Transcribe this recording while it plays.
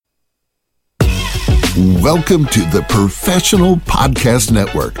Welcome to the Professional Podcast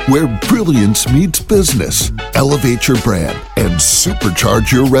Network, where brilliance meets business. Elevate your brand and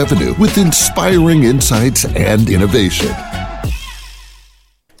supercharge your revenue with inspiring insights and innovation.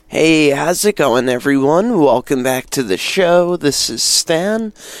 Hey, how's it going, everyone? Welcome back to the show. This is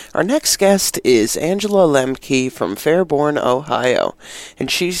Stan. Our next guest is Angela Lemke from Fairborn, Ohio,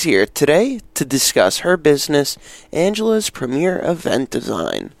 and she's here today to discuss her business, Angela's Premier Event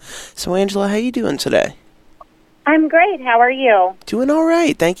Design. So, Angela, how you doing today? I'm great. How are you? Doing all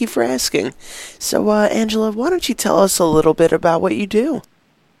right. Thank you for asking. So, Angela, why don't you tell us a little bit about what you do?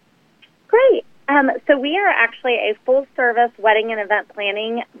 Great. So we are actually a full-service wedding and event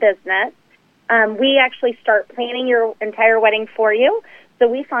planning business. We actually start planning your entire wedding for you. So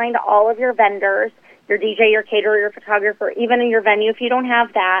we find all of your vendors, your DJ, your caterer, your photographer, even in your venue if you don't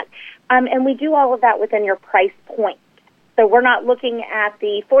have that. And we do all of that within your price point. So we're not looking at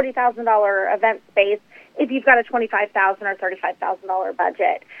the $40,000 event space if you've got a $25,000 or $35,000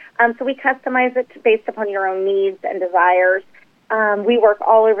 budget. So we customize it based upon your own needs and desires. We work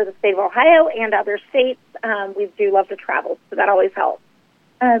all over the state of Ohio and other states. We do love to travel, so that always helps.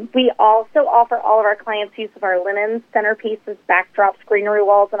 We also offer all of our clients use of our linens, centerpieces, backdrops, greenery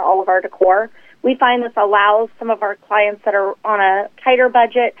walls, and all of our decor. We find this allows some of our clients that are on a tighter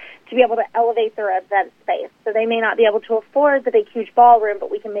budget to be able to elevate their event space. So they may not be able to afford the big, huge ballroom,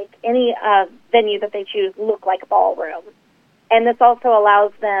 but we can make any venue that they choose look like a ballroom. And this also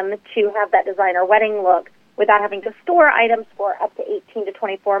allows them to have that designer wedding look without having to store items for up to 18 to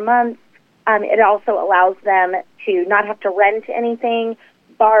 24 months. It also allows them to not have to rent anything,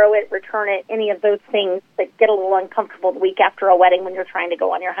 borrow it, return it, any of those things that get a little uncomfortable the week after a wedding when you're trying to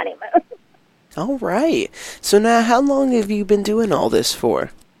go on your honeymoon. All right. So now, how long have you been doing all this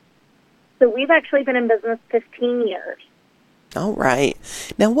for? So we've actually been in business 15 years. All right.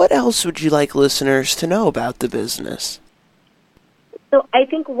 Now, what else would you like listeners to know about the business? So I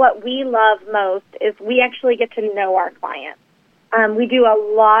think what we love most is we actually get to know our clients. We do a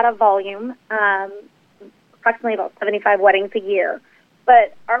lot of volume, approximately about 75 weddings a year.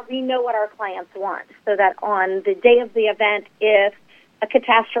 But we know what our clients want, so that on the day of the event, if a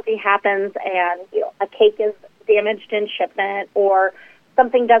catastrophe happens and a cake is damaged in shipment or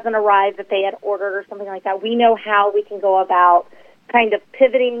something doesn't arrive that they had ordered or something like that, we know how we can go about kind of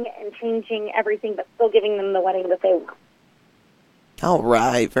pivoting and changing everything but still giving them the wedding that they want. All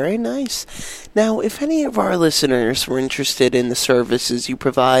right, very nice. Now, if any of our listeners were interested in the services you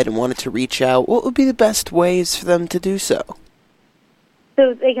provide and wanted to reach out, what would be the best ways for them to do so?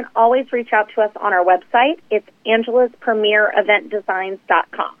 So they can always reach out to us on our website. It's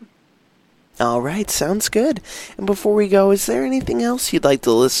angelaspremiereventdesigns.com. All right, sounds good. And before we go, is there anything else you'd like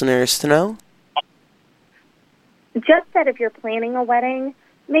the listeners to know? Just that if you're planning a wedding,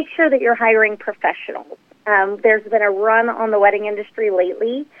 make sure that you're hiring professionals. There's been a run on the wedding industry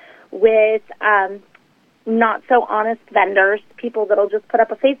lately with not so honest vendors, people that'll just put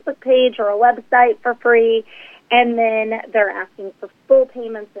up a Facebook page or a website for free, and then they're asking for full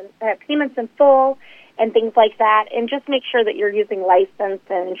payments in full and things like that. And just make sure that you're using licensed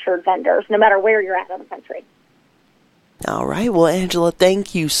and insured vendors, no matter where you're at in the country. All right. Well, Angela,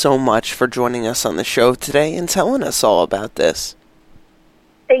 thank you so much for joining us on the show today and telling us all about this.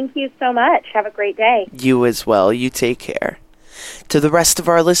 Thank you so much. Have a great day. You as well. You take care. To the rest of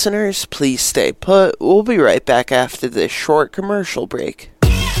our listeners, please stay put. We'll be right back after this short commercial break.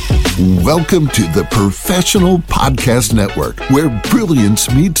 Welcome to the Professional Podcast Network, where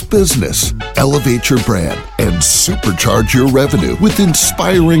brilliance meets business. Elevate your brand and supercharge your revenue with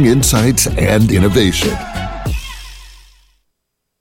inspiring insights and innovation.